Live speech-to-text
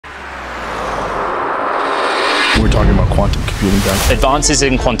talking about quantum computing, guys? Advances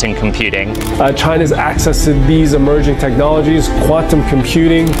in quantum computing. China's access to these emerging technologies, quantum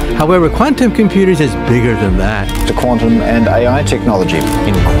computing. However, quantum computers is bigger than that. To quantum and AI technology.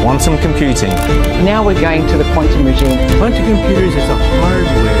 In quantum computing. Now we're going to the quantum regime. Quantum computers is a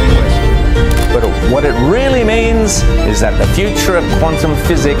hardware question. But what it really means is that the future of quantum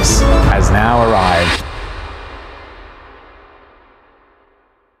physics has now arrived.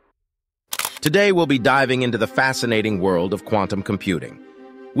 Today we'll be diving into the fascinating world of quantum computing.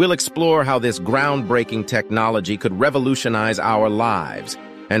 We'll explore how this groundbreaking technology could revolutionize our lives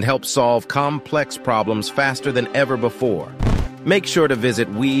and help solve complex problems faster than ever before. Make sure to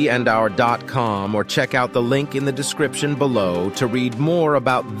visit WeAndOur.com or check out the link in the description below to read more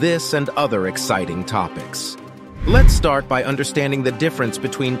about this and other exciting topics. Let's start by understanding the difference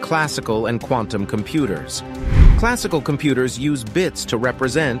between classical and quantum computers. Classical computers use bits to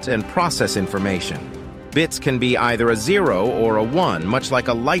represent and process information. Bits can be either a 0 or a 1, much like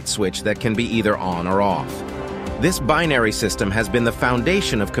a light switch that can be either on or off. This binary system has been the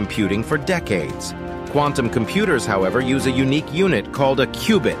foundation of computing for decades. Quantum computers, however, use a unique unit called a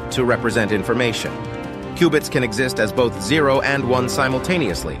qubit to represent information. Qubits can exist as both 0 and 1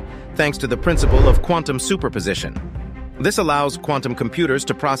 simultaneously, thanks to the principle of quantum superposition. This allows quantum computers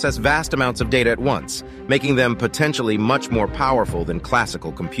to process vast amounts of data at once, making them potentially much more powerful than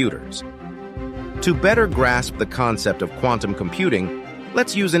classical computers. To better grasp the concept of quantum computing,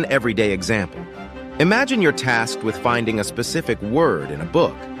 let's use an everyday example. Imagine you're tasked with finding a specific word in a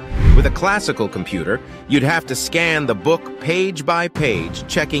book. With a classical computer, you'd have to scan the book page by page,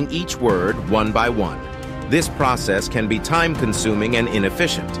 checking each word one by one. This process can be time-consuming and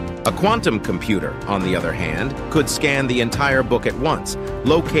inefficient. A quantum computer, on the other hand, could scan the entire book at once,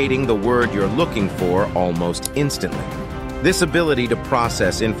 locating the word you're looking for almost instantly. This ability to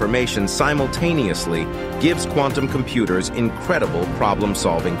process information simultaneously gives quantum computers incredible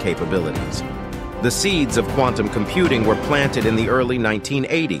problem-solving capabilities. The seeds of quantum computing were planted in the early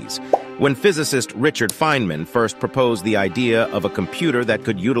 1980s, when physicist Richard Feynman first proposed the idea of a computer that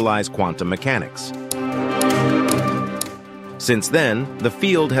could utilize quantum mechanics. Since then, the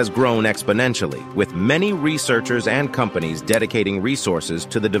field has grown exponentially, with many researchers and companies dedicating resources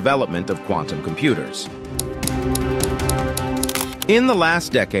to the development of quantum computers. In the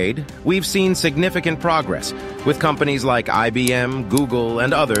last decade, we've seen significant progress, with companies like IBM, Google,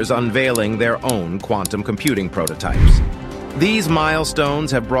 and others unveiling their own quantum computing prototypes. These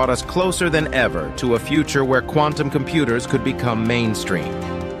milestones have brought us closer than ever to a future where quantum computers could become mainstream.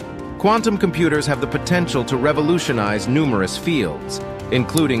 Quantum computers have the potential to revolutionize numerous fields,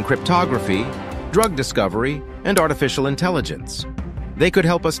 including cryptography, drug discovery, and artificial intelligence. They could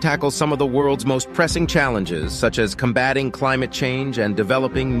help us tackle some of the world's most pressing challenges, such as combating climate change and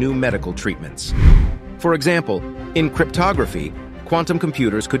developing new medical treatments. For example, in cryptography, quantum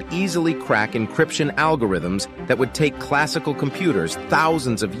computers could easily crack encryption algorithms that would take classical computers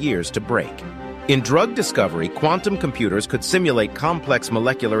thousands of years to break. In drug discovery, quantum computers could simulate complex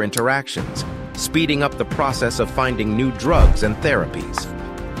molecular interactions, speeding up the process of finding new drugs and therapies.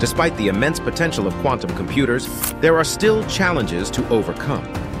 Despite the immense potential of quantum computers, there are still challenges to overcome.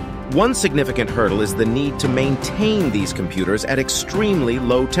 One significant hurdle is the need to maintain these computers at extremely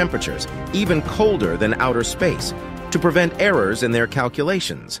low temperatures, even colder than outer space, to prevent errors in their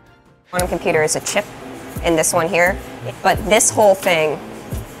calculations. Quantum computer is a chip in this one here, but this whole thing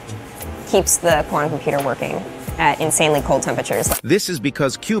keeps the quantum computer working at insanely cold temperatures. This is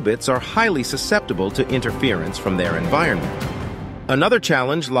because qubits are highly susceptible to interference from their environment. Another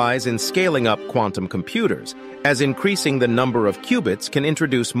challenge lies in scaling up quantum computers, as increasing the number of qubits can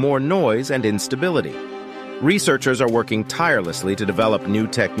introduce more noise and instability. Researchers are working tirelessly to develop new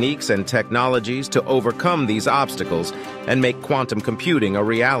techniques and technologies to overcome these obstacles and make quantum computing a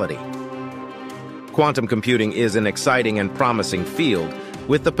reality. Quantum computing is an exciting and promising field,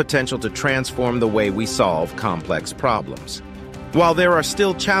 with the potential to transform the way we solve complex problems. While there are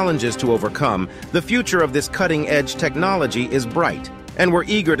still challenges to overcome, the future of this cutting-edge technology is bright, and we're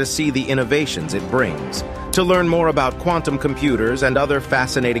eager to see the innovations it brings. To learn more about quantum computers and other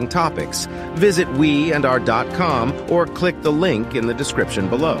fascinating topics, visit WeAndOur.com or click the link in the description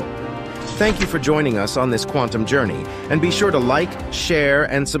below. Thank you for joining us on this quantum journey, and be sure to like, share,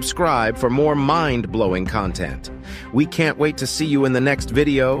 and subscribe for more mind-blowing content. We can't wait to see you in the next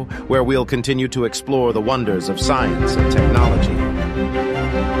video, where we'll continue to explore the wonders of science and technology.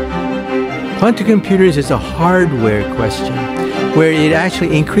 Quantum computers is a hardware question, where it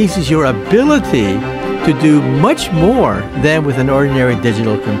actually increases your ability to do much more than with an ordinary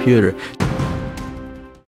digital computer.